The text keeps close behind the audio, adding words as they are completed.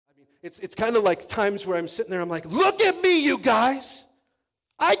it's kind of like times where I'm sitting there, I'm like, look at me, you guys.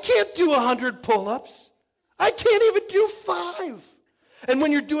 I can't do 100 pull-ups. I can't even do 5. And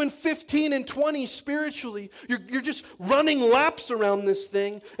when you're doing 15 and 20 spiritually, you're just running laps around this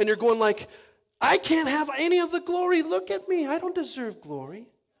thing, and you're going like, I can't have any of the glory. Look at me. I don't deserve glory.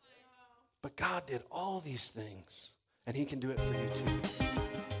 But God did all these things, and he can do it for you too.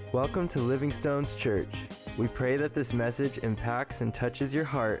 Welcome to Living Stones Church. We pray that this message impacts and touches your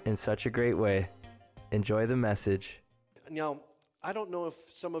heart in such a great way. Enjoy the message. Now, I don't know if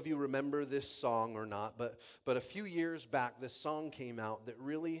some of you remember this song or not, but a few years back, this song came out that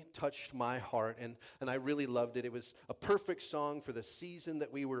really touched my heart, and I really loved it. It was a perfect song for the season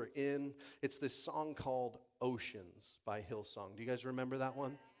that we were in. It's this song called Oceans by Hillsong. Do you guys remember that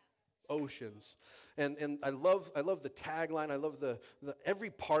one? Oceans. And I love the tagline. I love the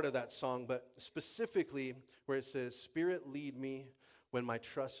every part of that song, but specifically where it says, Spirit, lead me when my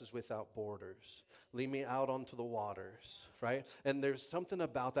trust is without borders. Lead me out onto the waters, right? And there's something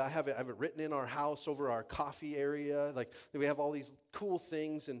about that. I have it written in our house over our coffee area. Like, we have all these cool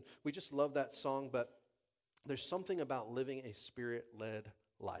things, and we just love that song. But there's something about living a Spirit-led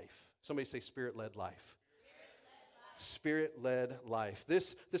life. Somebody say Spirit-led life. Spirit-led life.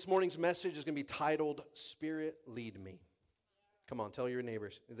 This morning's message is going to be titled, Spirit, Lead Me. Come on, tell your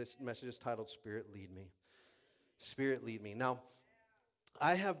neighbors. This message is titled, Spirit, Lead Me. Spirit, lead me. Now,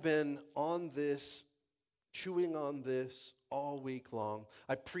 I have been on this, chewing on this all week long.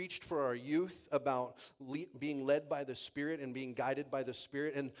 I preached for our youth about being led by the Spirit and being guided by the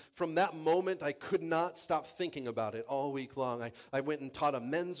Spirit. And from that moment, I could not stop thinking about it all week long. I went and taught a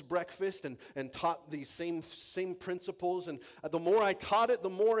men's breakfast and taught these same principles. And the more I taught it, the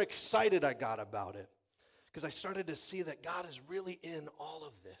more excited I got about it. Because I started to see that God is really in all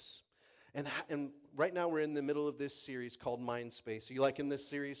of this. And right now we're in the middle of this series called Mind Space. Are you liking this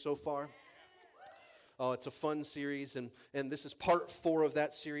series so far? Oh, it's a fun series, and this is part 4 of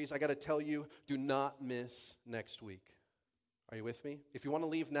that series. I got to tell you, do not miss next week. Are you with me? If you want to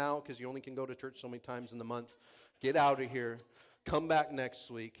leave now, because you only can go to church so many times in the month, get out of here. Come back next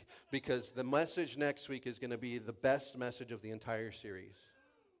week, because the message next week is going to be the best message of the entire series.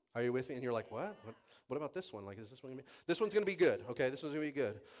 Are you with me? And you're like, what? What about this one? Like, is this one going to be? This one's going to be good, okay? This one's going to be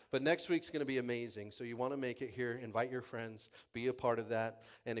good. But next week's going to be amazing. So you want to make it here. Invite your friends. Be a part of that.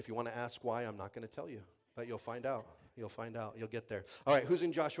 And if you want to ask why, I'm not going to tell you. But you'll find out. You'll find out. You'll get there. All right, who's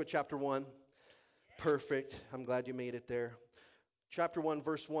in Joshua chapter 1? Perfect. I'm glad you made it there. Chapter 1,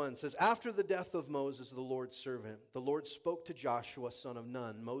 verse 1 says, After the death of Moses, the Lord's servant, the Lord spoke to Joshua, son of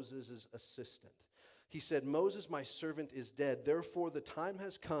Nun, Moses' assistant. He said, Moses, my servant, is dead. Therefore, the time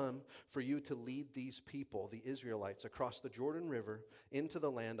has come for you to lead these people, the Israelites, across the Jordan River into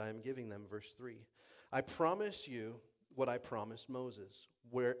the land I am giving them. Verse 3. I promise you what I promised Moses.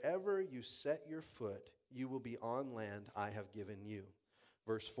 Wherever you set your foot, you will be on land I have given you.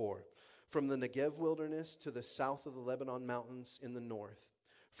 Verse 4. From the Negev wilderness to the south of the Lebanon mountains in the north.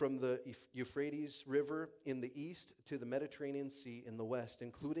 From the Euphrates River in the east to the Mediterranean Sea in the west,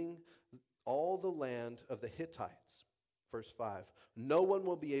 including all the land of the Hittites. Verse 5, no one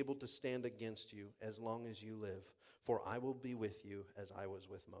will be able to stand against you as long as you live, for I will be with you as I was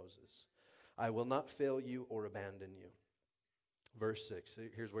with Moses. I will not fail you or abandon you. Verse 6,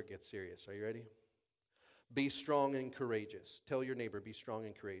 here's where it gets serious. Are you ready? Be strong and courageous. Tell your neighbor, be strong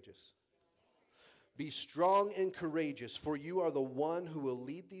and courageous. Be strong and courageous, for you are the one who will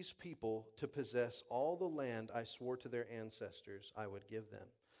lead these people to possess all the land I swore to their ancestors I would give them.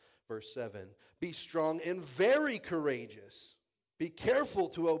 Verse 7, be strong and very courageous. Be careful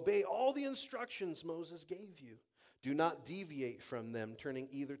to obey all the instructions Moses gave you. Do not deviate from them, turning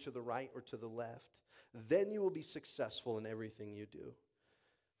either to the right or to the left. Then you will be successful in everything you do.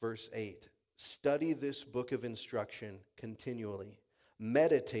 Verse 8, study this book of instruction continually.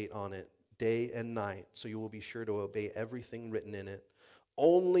 Meditate on it day and night, so you will be sure to obey everything written in it.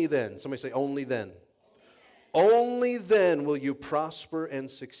 Only then, somebody say, only then. Only then will you prosper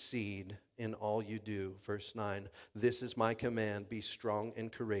and succeed in all you do. Verse 9, this is my command, be strong and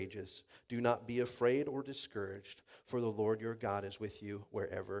courageous. Do not be afraid or discouraged, for the Lord your God is with you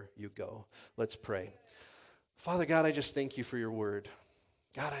wherever you go. Let's pray. Father God, I just thank you for your word.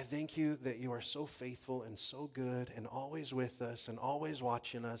 God, I thank you that you are so faithful and so good and always with us and always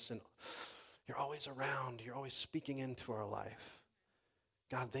watching us, and you're always around. You're always speaking into our life.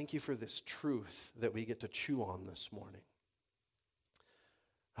 God, thank you for this truth that we get to chew on this morning.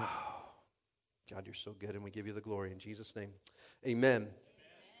 Oh, God, you're so good, and we give you the glory in Jesus' name. Amen.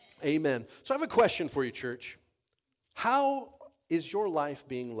 Amen. So I have a question for you, church. How is your life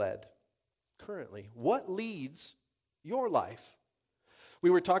being led currently? What leads your life? We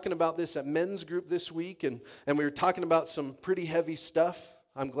were talking about this at men's group this week, and we were talking about some pretty heavy stuff.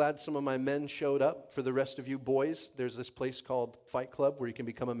 I'm glad some of my men showed up. For the rest of you boys, there's this place called Fight Club where you can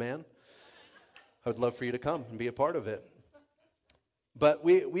become a man. I would love for you to come and be a part of it. But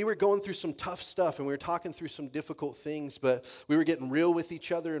we were going through some tough stuff, and we were talking through some difficult things, but we were getting real with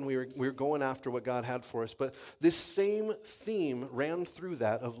each other, and we were going after what God had for us. But this same theme ran through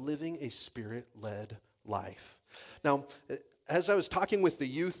that of living a Spirit-led life. Now, as I was talking with the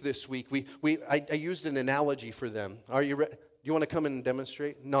youth this week, I used an analogy for them. Are you ready? Do you want to come and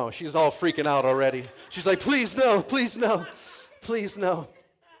demonstrate? No, she's all freaking out already. She's like, please no, please no, please no.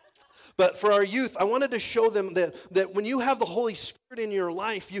 But for our youth, I wanted to show them that when you have the Holy Spirit in your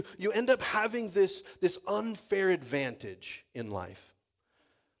life, you end up having this unfair advantage in life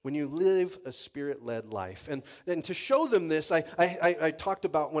when you live a Spirit-led life. And to show them this, I talked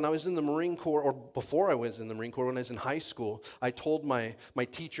about when I was in the Marine Corps, or before I was in the Marine Corps, when I was in high school, I told my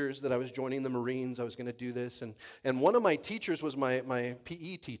teachers that I was joining the Marines, I was going to do this. And one of my teachers was my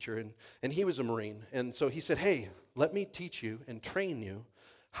PE teacher, and he was a Marine. And so he said, hey, let me teach you and train you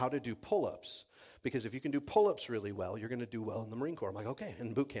how to do pull-ups. Because if you can do pull-ups really well, you're going to do well in the Marine Corps. I'm like, okay,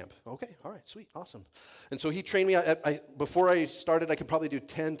 in boot camp. Okay, all right, sweet, awesome. And so he trained me. Before I started, I could probably do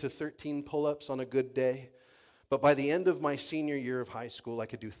 10 to 13 pull-ups on a good day. But by the end of my senior year of high school, I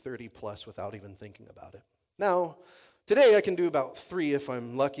could do 30 plus without even thinking about it. Now, today I can do about 3 if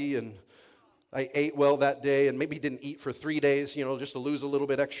I'm lucky, and I ate well that day and maybe didn't eat for 3 days, just to lose a little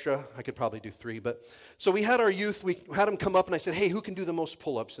bit extra. I could probably do 3. But so we had our youth, we had them come up, and I said, hey, who can do the most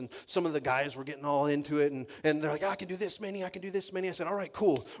pull-ups? And some of the guys were getting all into it, and they're like, I can do this many, I can do this many. I said, all right,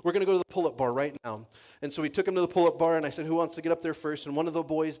 cool. We're going to go to the pull-up bar right now. And so we took them to the pull-up bar, and I said, who wants to get up there first? And one of the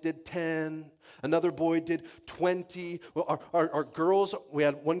boys did 10. Another boy did 20. Well, our girls, we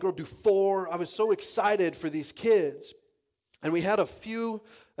had one girl do 4. I was so excited for these kids. And we had a few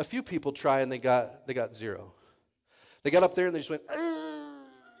people try, and they got 0. They got up there and they just went,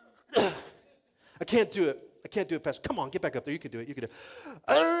 I can't do it. I can't do it, Pastor. Come on, get back up there. You can do it. You can do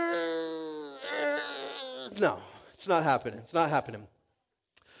it. No, it's not happening. It's not happening.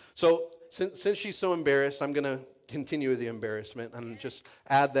 So since she's so embarrassed, I'm going to continue with the embarrassment and just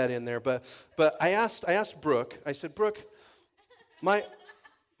add that in there. But I asked Brooke. I said, Brooke, my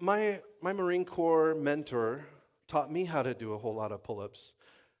Marine Corps mentor taught me how to do a whole lot of pull-ups.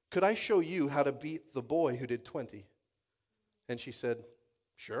 Could I show you how to beat the boy who did 20? And she said,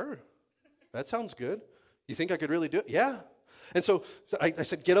 sure, that sounds good. You think I could really do it? Yeah. And so I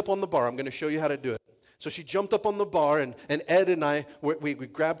said, get up on the bar. I'm going to show you how to do it. So she jumped up on the bar, and Ed and I, we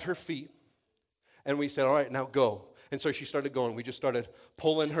grabbed her feet, and we said, all right, now go. And so she started going. We just started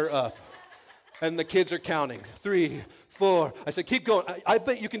pulling her up. And the kids are counting. 3, 4. I said, keep going. I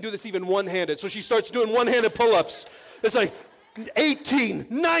bet you can do this even one-handed. So she starts doing one-handed pull-ups. It's like 18,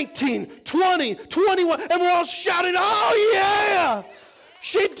 19, 20, 21. And we're all shouting, oh, yeah.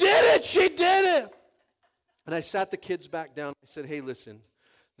 She did it. She did it. And I sat the kids back down. I said, hey, listen,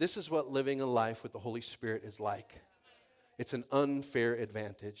 this is what living a life with the Holy Spirit is like. It's an unfair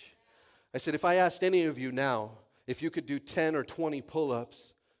advantage. I said, if I asked any of you now if you could do 10 or 20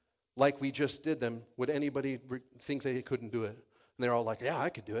 pull-ups, like we just did them, would anybody think they couldn't do it? And they're all like, yeah, I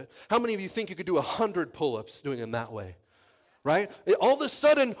could do it. How many of you think you could do 100 pull-ups doing them that way? Right? All of a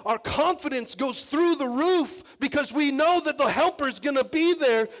sudden, our confidence goes through the roof because we know that the helper's going to be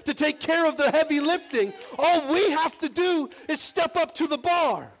there to take care of the heavy lifting. All we have to do is step up to the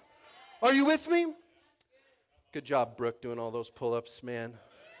bar. Are you with me? Good job, Brooke, doing all those pull-ups, man.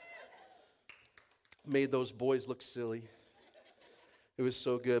 Made those boys look silly. It was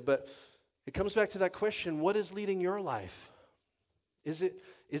so good. But it comes back to that question, what is leading your life?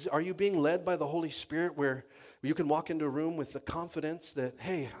 Are you being led by the Holy Spirit where you can walk into a room with the confidence that,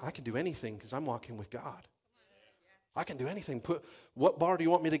 hey, I can do anything because I'm walking with God. I can do anything. What bar do you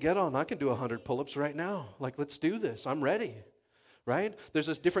want me to get on? I can do 100 pull-ups right now. Like, let's do this. I'm ready. Right? There's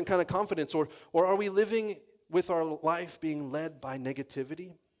this different kind of confidence. Or are we living with our life being led by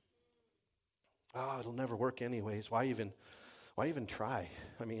negativity? Oh, it'll never work anyways. Why even try?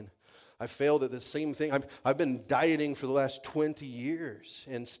 I mean, I failed at the same thing. I've been dieting for the last 20 years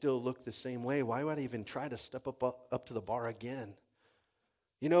and still look the same way. Why would I even try to step up to the bar again?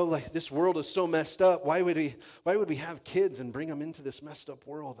 Like this world is so messed up. Why would we have kids and bring them into this messed up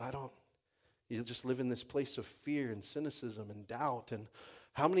world? You just live in this place of fear and cynicism and doubt. And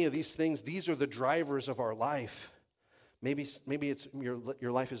how many of these things, these are the drivers of our life? Maybe it's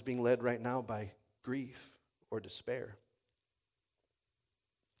your life is being led right now by grief or despair.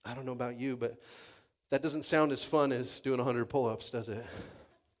 I don't know about you, but that doesn't sound as fun as doing 100 pull-ups, does it?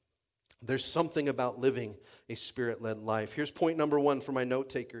 There's something about living a Spirit-led life. Here's point number 1 for my note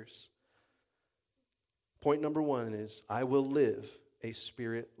takers. Point number 1 is, I will live a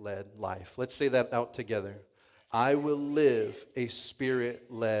Spirit-led life. Let's say that out together. I will live a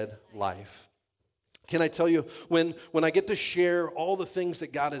Spirit-led life. Can I tell you, when I get to share all the things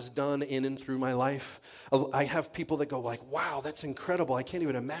that God has done in and through my life, I have people that go like, wow, that's incredible. I can't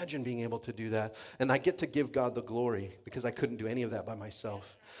even imagine being able to do that. And I get to give God the glory because I couldn't do any of that by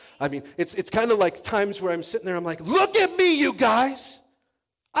myself. I mean, it's kind of like times where I'm sitting there, I'm like, look at me, you guys.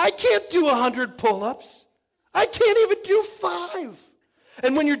 I can't do 100 pull-ups. I can't even do 5.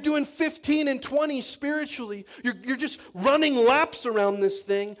 And when you're doing 15 and 20 spiritually, you're just running laps around this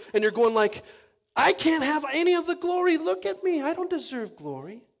thing, and you're going like, I can't have any of the glory. Look at me. I don't deserve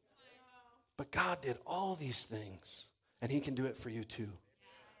glory. But God did all these things, and he can do it for you too.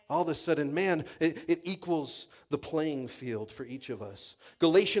 All of a sudden, man, it equals the playing field for each of us.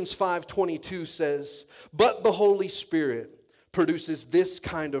 Galatians 5:22 says, but the Holy Spirit produces this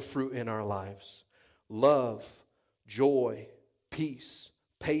kind of fruit in our lives: love, joy, peace,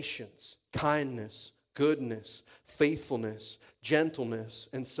 patience, kindness, goodness, faithfulness, gentleness,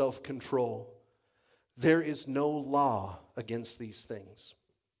 and self-control. There is no law against these things.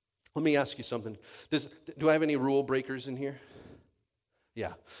 Let me ask you something. Do I have any rule breakers in here?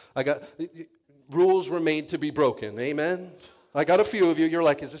 Yeah. Rules were made to be broken. Amen? I got a few of you. You're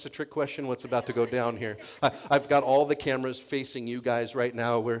like, is this a trick question? What's about to go down here? I've got all the cameras facing you guys right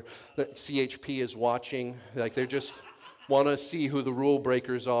now where the CHP is watching. Like, they just want to see who the rule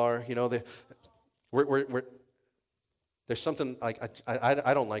breakers are. You know, there's something like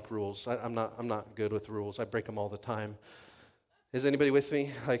I don't like rules. I'm not good with rules. I break them all the time. Is anybody with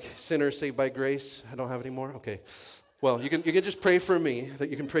me? Like, sinners saved by grace? I don't have any more? Okay. Well, you can just pray for me, that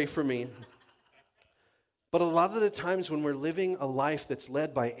you can pray for me. But a lot of the times when we're living a life that's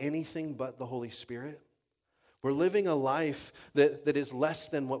led by anything but the Holy Spirit, we're living a life that is less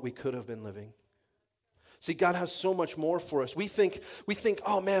than what we could have been living. See, God has so much more for us. We think,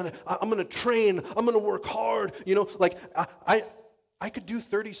 oh man, I'm going to train, I'm going to work hard. You know, like I could do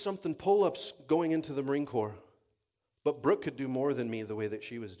 30-something pull-ups going into the Marine Corps, but Brooke could do more than me the way that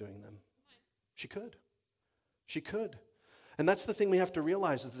she was doing them. She could. She could. And that's the thing we have to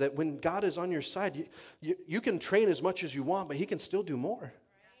realize, is that when God is on your side, you can train as much as you want, but he can still do more.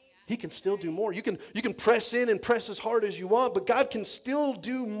 He can still do more. You can press in and press as hard as you want, but God can still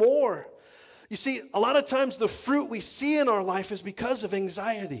do more. You see, a lot of times the fruit we see in our life is because of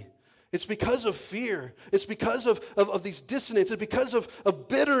anxiety. It's because of fear. It's because of these dissonances. It's because of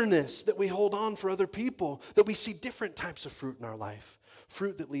bitterness that we hold on for other people, that we see different types of fruit in our life.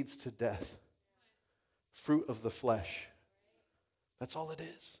 Fruit that leads to death. Fruit of the flesh. That's all it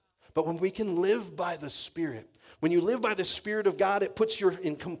is. But when we can live by the Spirit, when you live by the Spirit of God, it puts you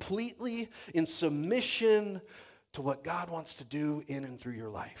completely in submission to what God wants to do in and through your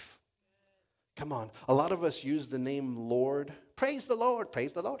life. Come on. A lot of us use the name Lord. Praise the Lord.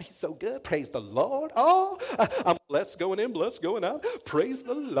 Praise the Lord. He's so good. Praise the Lord. Oh, I'm blessed going in, blessed going out. Praise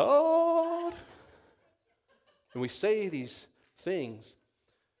the Lord. And we say these things,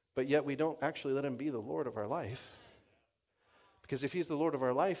 but yet we don't actually let him be the Lord of our life. Because if he's the Lord of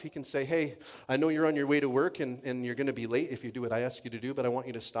our life, he can say, hey, I know you're on your way to work and you're going to be late if you do what I ask you to do, but I want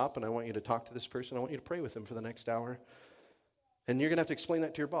you to stop and I want you to talk to this person. I want you to pray with them for the next hour. And you're going to have to explain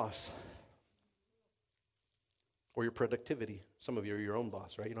that to your boss. Or your productivity. Some of you are your own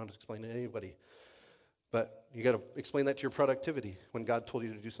boss, right? You don't have to explain it to anybody. But you got to explain that to your productivity when God told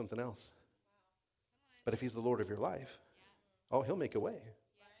you to do something else. But if he's the Lord of your life, oh, he'll make a way.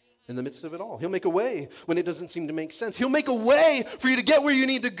 In the midst of it all. He'll make a way when it doesn't seem to make sense. He'll make a way for you to get where you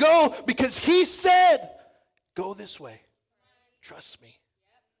need to go because he said, go this way. Trust me.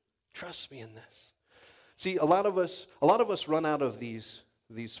 Trust me in this. See, a lot of us run out of these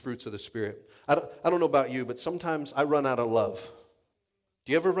fruits of the Spirit. I don't know about you, but sometimes I run out of love.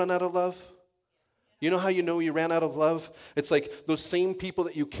 Do you ever run out of love? You know how you know you ran out of love? It's like those same people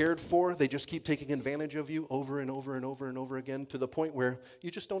that you cared for, they just keep taking advantage of you over and over and over and over again to the point where you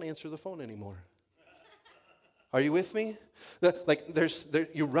just don't answer the phone anymore. Are you with me?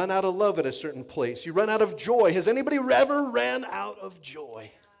 You run out of love at a certain place. You run out of joy. Has anybody ever ran out of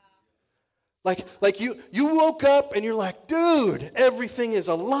joy? Like you woke up and you're like, dude, everything is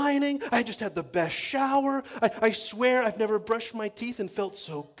aligning. I just had the best shower. I swear I've never brushed my teeth and felt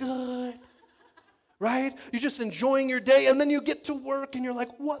so good. Right? You're just enjoying your day, and then you get to work, and you're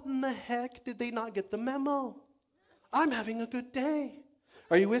like, what in the heck? Did they not get the memo? I'm having a good day.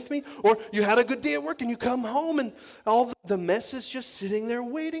 Are you with me? Or you had a good day at work, and you come home, and all the mess is just sitting there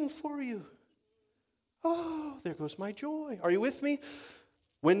waiting for you. Oh, there goes my joy. Are you with me?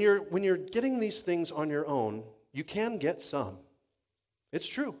 When you're getting these things on your own, you can get some. It's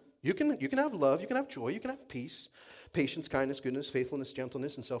true. You can have love, you can have joy, you can have peace, patience, kindness, goodness, faithfulness,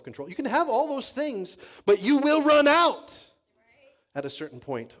 gentleness, and self-control. You can have all those things, but you will run out at a certain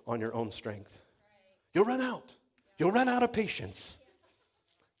point on your own strength. You'll run out. You'll run out of patience.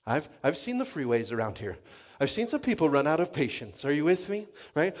 I've seen the freeways around here. I've seen some people run out of patience. Are you with me?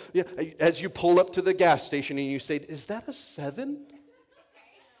 Right? Yeah. As you pull up to the gas station and you say, "Is that a 7?"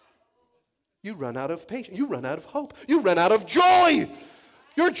 You run out of patience. You run out of hope. You run out of joy.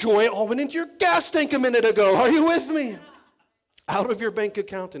 Your joy all went into your gas tank a minute ago. Are you with me? Out of your bank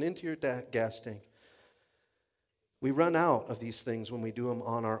account and into your gas tank. We run out of these things when we do them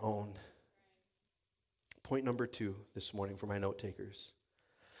on our own. Point number 2 this morning for my note takers.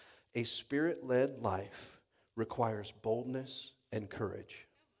 A spirit-led life requires boldness and courage.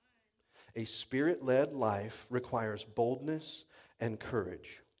 A spirit-led life requires boldness and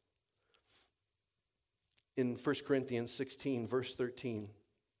courage. In 1 Corinthians 16, verse 13,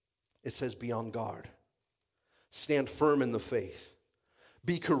 it says, "Be on guard. Stand firm in the faith.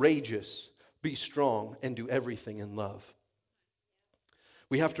 Be courageous. Be strong, and do everything in love."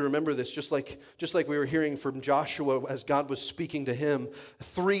 We have to remember this, just like we were hearing from Joshua as God was speaking to him.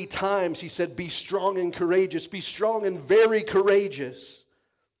 3 times he said, "Be strong and courageous. Be strong and very courageous."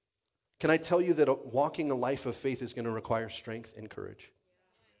 Can I tell you that walking a life of faith is going to require strength and courage?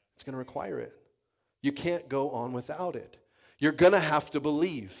 It's going to require it. You can't go on without it. You're going to have to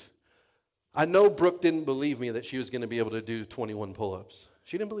believe. I know Brooke didn't believe me that she was going to be able to do 21 pull-ups.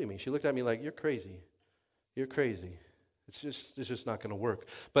 She didn't believe me. She looked at me like, "You're crazy. You're crazy. It's just not going to work."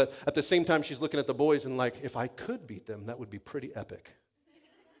 But at the same time, she's looking at the boys and like, if I could beat them, that would be pretty epic.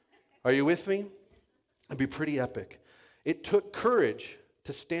 Are you with me? It'd be pretty epic. It took courage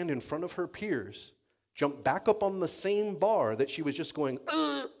to stand in front of her peers, jump back up on the same bar that she was just going,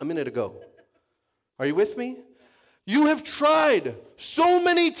 a minute ago. Are you with me? You have tried so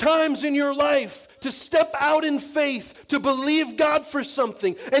many times in your life to step out in faith, to believe God for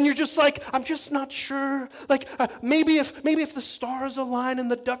something, and you're just like, "I'm just not sure. Like, maybe if the stars align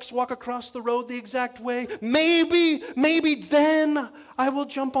and the ducks walk across the road the exact way, maybe then I will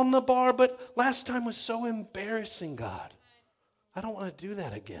jump on the bar, but last time was so embarrassing, God. I don't want to do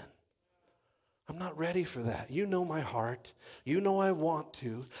that again. I'm not ready for that. You know my heart. You know I want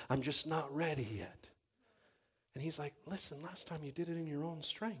to. I'm just not ready yet." And he's like, "Listen, last time you did it in your own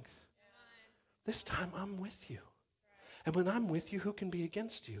strength. This time I'm with you. And when I'm with you, who can be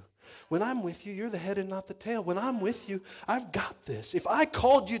against you? When I'm with you, you're the head and not the tail. When I'm with you, I've got this. If I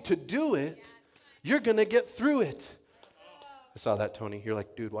called you to do it, you're going to get through it." I saw that, Tony. You're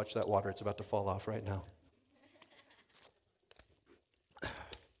like, "Dude, watch that water. It's about to fall off right now."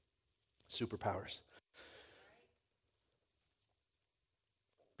 Superpowers.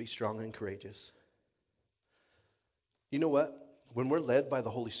 Be strong and courageous. You know what? When we're led by the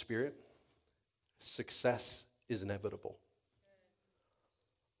Holy Spirit, success is inevitable.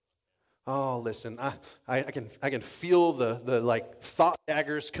 Oh, listen, I can feel the like thought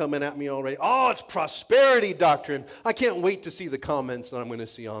daggers coming at me already. Oh, it's prosperity doctrine. I can't wait to see the comments that I'm going to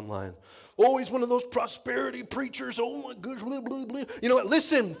see online. Oh, he's one of those prosperity preachers. Oh my gosh, blah, blah, blah. You know what?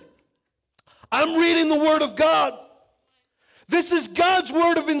 Listen, I'm reading the Word of God. This is God's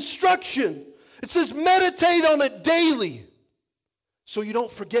word of instruction. It says meditate on it daily so you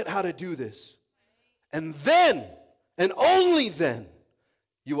don't forget how to do this. And then, and only then,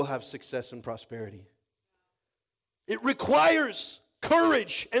 you will have success and prosperity. It requires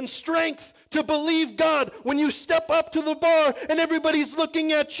courage and strength to believe God when you step up to the bar and everybody's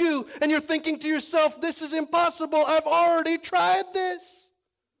looking at you and you're thinking to yourself, "This is impossible. I've already tried this."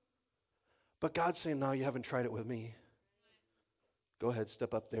 But God's saying, "No, you haven't tried it with me. Go ahead,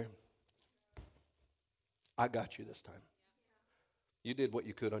 step up there. I got you this time. You did what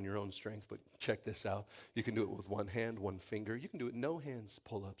you could on your own strength, but check this out. You can do it with one hand, one finger. You can do it no hands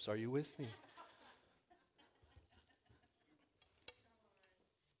pull-ups. Are you with me?"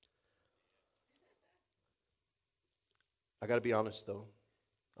 I got to be honest though.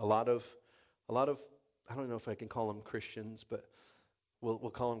 A lot of I don't know if I can call them Christians, but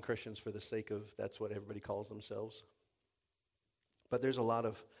we'll call them Christians for the sake of that's what everybody calls themselves. But there's a lot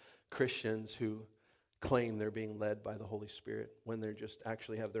of Christians who claim they're being led by the Holy Spirit when they're just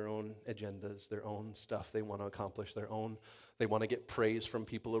actually have their own agendas, their own stuff they want to accomplish, they want to get praise from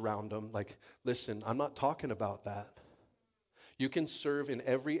people around them. Like, listen, I'm not talking about that. You can serve in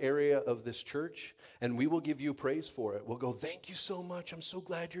every area of this church, and we will give you praise for it. We'll go, "Thank you so much. I'm so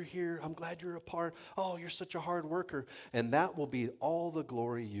glad you're here. I'm glad you're a part. Oh, you're such a hard worker." And that will be all the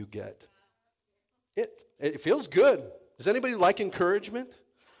glory you get. It feels good. Does anybody like encouragement?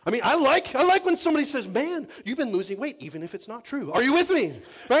 I mean, I like when somebody says, man, you've been losing weight, even if it's not true. Are you with me?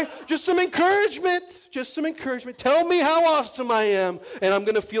 Right? Just some encouragement. Just some encouragement. Tell me how awesome I am, and I'm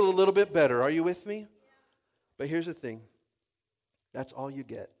going to feel a little bit better. Are you with me? But here's the thing. That's all you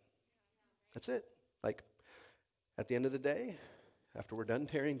get. That's it. Like, at the end of the day, after we're done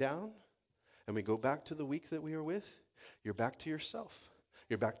tearing down, and we go back to the week that we were with, you're back to yourself.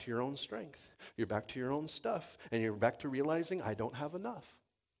 You're back to your own strength. You're back to your own stuff. And you're back to realizing, I don't have enough.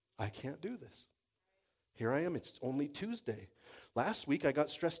 I can't do this. Here I am. It's only Tuesday. Last week I got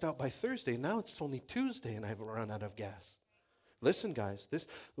stressed out by Thursday. Now it's only Tuesday and I've run out of gas. Listen, guys, this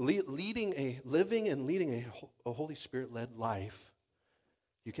living and leading a Holy Spirit-led life,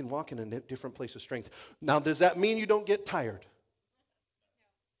 you can walk in a different place of strength. Now, does that mean you don't get tired?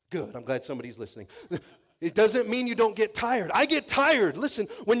 Good. I'm glad somebody's listening. It doesn't mean you don't get tired. I get tired. Listen,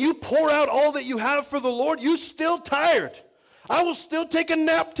 when you pour out all that you have for the Lord, you're still tired. I will still take a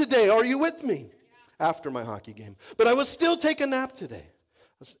nap today. Are you with me? After my hockey game. But I will still take a nap today.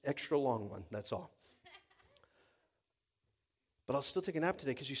 That's an extra long one, that's all. But I'll still take a nap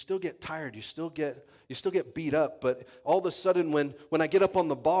today because you still get tired. You still get beat up. But all of a sudden when I get up on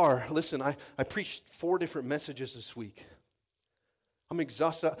the bar, listen, I preached 4 different messages this week. I'm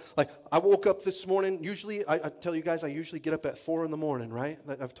exhausted. Like, I woke up this morning. Usually, I tell you guys, I usually get up at 4 in the morning, right?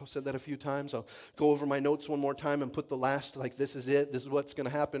 I've said that a few times. I'll go over my notes one more time and put the last, like, this is it. This is what's going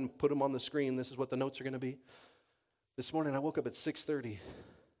to happen. Put them on the screen. This is what the notes are going to be. This morning, I woke up at 6:30,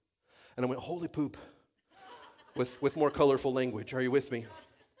 and I went, holy poop, with more colorful language. Are you with me?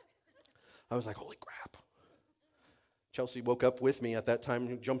 I was like, holy crap. Chelsea woke up with me at that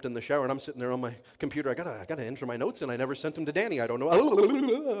time, jumped in the shower, and I'm sitting there on my computer. I gotta enter my notes, and I never sent them to Danny. I don't know.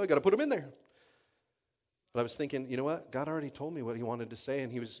 I got to put them in there. But I was thinking, you know what? God already told me what he wanted to say,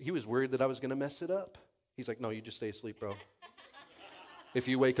 and he was worried that I was going to mess it up. He's like, no, you just stay asleep, bro. If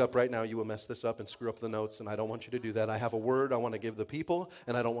you wake up right now, you will mess this up and screw up the notes, and I don't want you to do that. I have a word I want to give the people,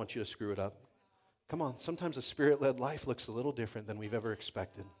 and I don't want you to screw it up. Come on, sometimes a Spirit-led life looks a little different than we've ever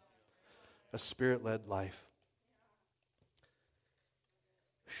expected. A Spirit-led life.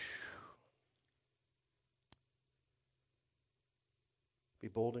 Be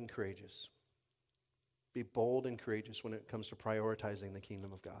bold and courageous. Be bold and courageous when it comes to prioritizing the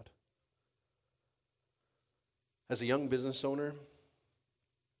kingdom of God. As a young business owner,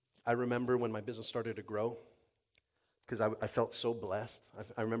 I remember when my business started to grow, because I felt so blessed.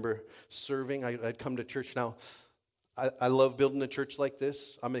 I remember serving. I'd come to church. Now, I love building a church like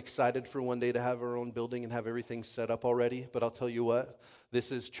this. I'm excited for one day to have our own building and have everything set up already. But I'll tell you what,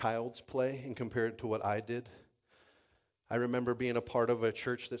 this is child's play in compared to what I did. I remember being a part of a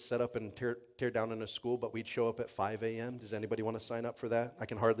church that set up and tear down in a school, but we'd show up at 5 a.m. Does anybody want to sign up for that? I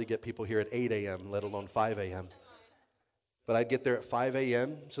can hardly get people here at 8 a.m., let alone 5 a.m. But I'd get there at 5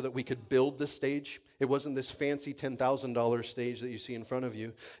 a.m. so that we could build the stage. It wasn't this fancy $10,000 stage that you see in front of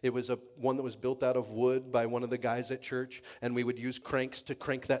you. It was one that was built out of wood by one of the guys at church, and we would use cranks to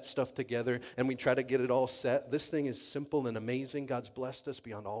crank that stuff together, and we'd try to get it all set. This thing is simple and amazing. God's blessed us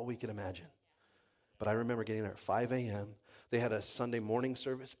beyond all we can imagine. But I remember getting there at 5 a.m. They had a Sunday morning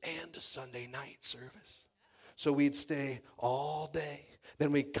service and a Sunday night service. So we'd stay all day.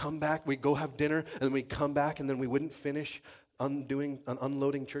 Then we'd come back, we'd go have dinner, and then we'd come back, and then we wouldn't finish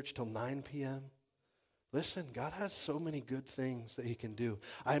unloading church till 9 p.m. Listen, God has so many good things that he can do.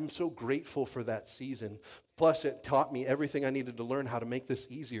 I'm so grateful for that season. Plus, it taught me everything I needed to learn how to make this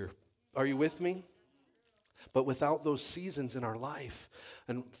easier. Are you with me? But without those seasons in our life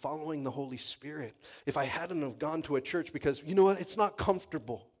and following the Holy Spirit, if I hadn't have gone to a church, because you know what, it's not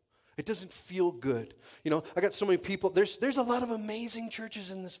comfortable. It doesn't feel good. You know, I got so many people. There's a lot of amazing churches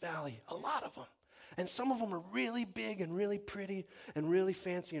in this valley, a lot of them. And some of them are really big and really pretty and really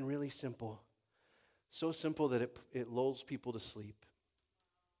fancy and really simple. So simple that it lulls people to sleep.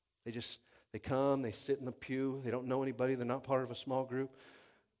 They come, they sit in the pew, they don't know anybody, they're not part of a small group.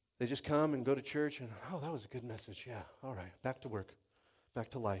 They just come and go to church and, oh, that was a good message. Yeah, all right, back to work, back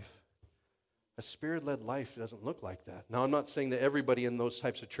to life. A Spirit-led life doesn't look like that. Now, I'm not saying that everybody in those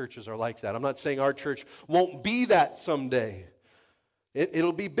types of churches are like that. I'm not saying our church won't be that someday.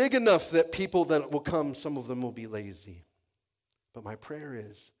 It'll be big enough that people that will come, some of them will be lazy. But my prayer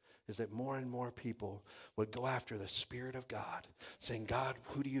is that more and more people would go after the Spirit of God, saying, God,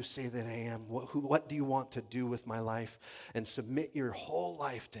 who do you say that I am? What do you want to do with my life? And submit your whole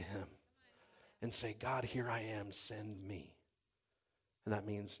life to him and say, God, here I am, send me. And that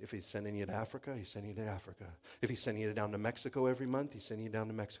means if he's sending you to Africa, he's sending you to Africa. If he's sending you down to Mexico every month, he's sending you down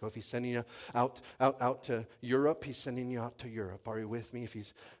to Mexico. If he's sending you out to Europe, he's sending you out to Europe. Are you with me?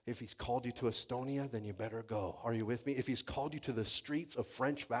 If he's called you to Estonia, then you better go. Are you with me? If he's called you to the streets of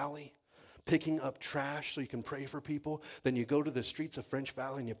French Valley, picking up trash so you can pray for people, then you go to the streets of French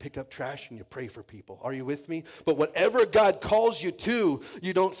Valley and you pick up trash and you pray for people. Are you with me? But whatever God calls you to,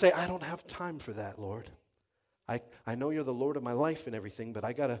 you don't say, I don't have time for that, Lord. I know you're the Lord of my life and everything, but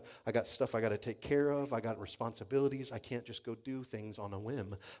I got stuff I got to take care of. I got responsibilities. I can't just go do things on a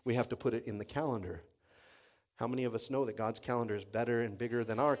whim. We have to put it in the calendar. How many of us know that God's calendar is better and bigger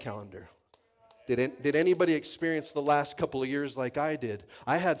than our calendar? Did anybody experience the last couple of years like I did?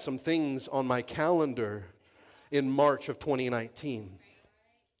 I had some things on my calendar in March of 2019.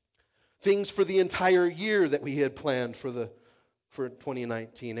 Things for the entire year that we had planned for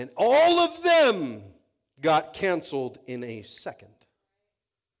 2019. And all of them got canceled in a second.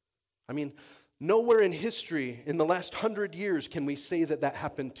 I mean, nowhere in history in the last 100 years can we say that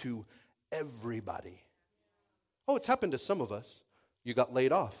happened to everybody. Oh, it's happened to some of us. You got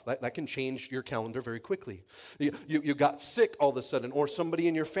laid off. That can change your calendar very quickly. You got sick all of a sudden, or somebody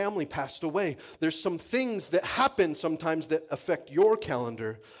in your family passed away. There's some things that happen sometimes that affect your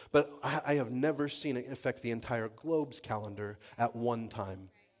calendar, but I have never seen it affect the entire globe's calendar at one time.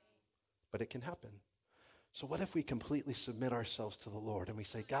 But it can happen. So what if we completely submit ourselves to the Lord and we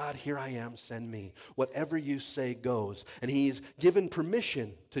say, God, here I am, send me. Whatever you say goes. And he's given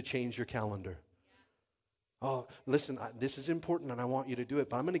permission to change your calendar. Oh, listen, this is important and I want you to do it,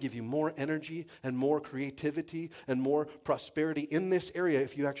 but I'm going to give you more energy and more creativity and more prosperity in this area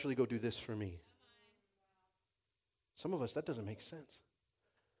if you actually go do this for me. Some of us, that doesn't make sense.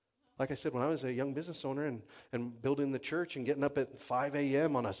 Like I said, when I was a young business owner and building the church and getting up at 5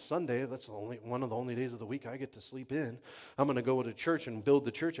 a.m. on a Sunday, that's one of the only days of the week I get to sleep in. I'm going to go to church and build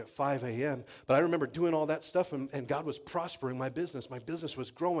the church at 5 a.m. But I remember doing all that stuff, and God was prospering my business. My business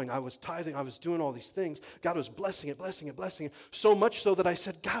was growing. I was tithing. I was doing all these things. God was blessing it. So much so that I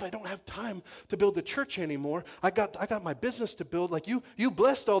said, God, I don't have time to build the church anymore. I got my business to build. Like, you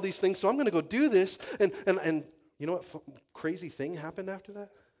blessed all these things, so I'm going to go do this. And you know what crazy thing happened after that?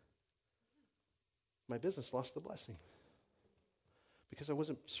 My business lost the blessing because I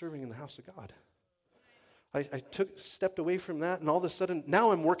wasn't serving in the house of God. I stepped away from that, and all of a sudden,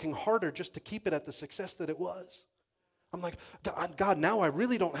 now I'm working harder just to keep it at the success that it was. I'm like, God, now I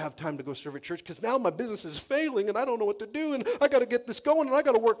really don't have time to go serve at church because now my business is failing, and I don't know what to do, and I got to get this going, and I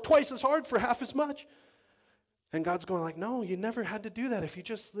got to work twice as hard for half as much. And God's going like, no, you never had to do that if you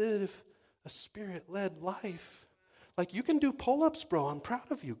just live a Spirit-led life. Like, you can do pull-ups, bro. I'm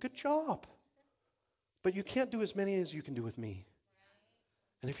proud of you. Good job. But you can't do as many as you can do with me.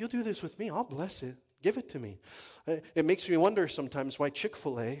 And if you'll do this with me, I'll bless it. Give it to me. It makes me wonder sometimes why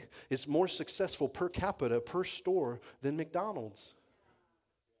Chick-fil-A is more successful per capita, per store, than McDonald's.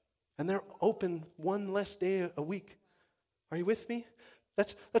 And they're open one less day a week. Are you with me?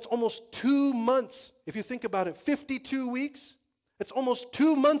 That's almost 2 months. If you think about it, 52 weeks. It's almost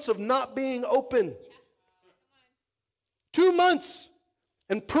 2 months of not being open. 2 months.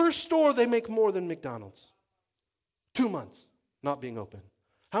 And per store, they make more than McDonald's. 2 months not being open.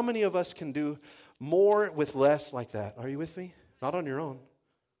 How many of us can do more with less like that? Are you with me? Not on your own.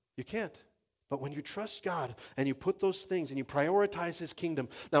 You can't. But when you trust God and you put those things and you prioritize His kingdom.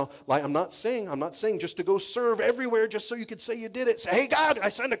 Now, like I'm not saying just to go serve everywhere just so you could say you did it. Say, hey, God, I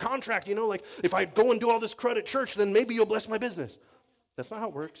signed a contract. You know, like if I go and do all this credit church, then maybe you'll bless my business. That's not how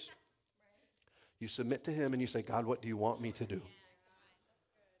it works. You submit to Him and you say, God, what do you want me to do?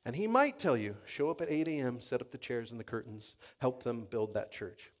 And He might tell you, show up at 8 a.m., set up the chairs and the curtains, help them build that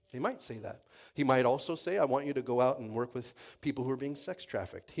church. He might say that. He might also say, I want you to go out and work with people who are being sex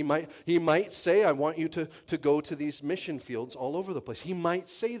trafficked. He might say, I want you to go to these mission fields all over the place. He might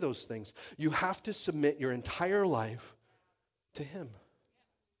say those things. You have to submit your entire life to Him.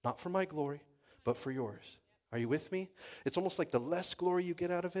 Not for my glory, but for yours. Are you with me? It's almost like the less glory you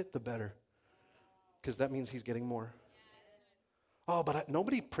get out of it, the better. Because that means He's getting more. Oh, but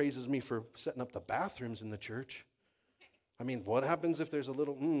nobody praises me for setting up the bathrooms in the church. I mean, what happens if there's a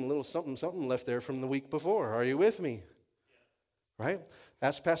little something left there from the week before? Are you with me? Right?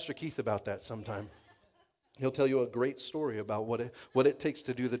 Ask Pastor Keith about that sometime. He'll tell you a great story about what it takes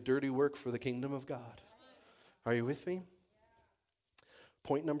to do the dirty work for the kingdom of God. Are you with me?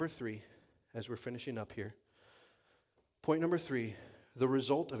 Point number 3, as we're finishing up here. Point number 3, the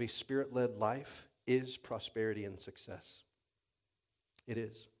result of a Spirit-led life is prosperity and success. It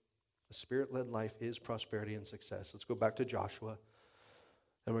is. A Spirit-led life is prosperity and success. Let's go back to Joshua,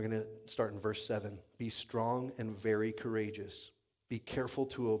 and we're going to start in verse 7. Be strong and very courageous. Be careful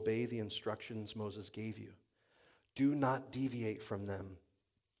to obey the instructions Moses gave you. Do not deviate from them,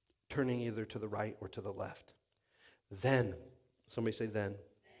 turning either to the right or to the left. Then, somebody say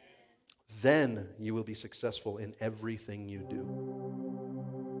then you will be successful in everything you do.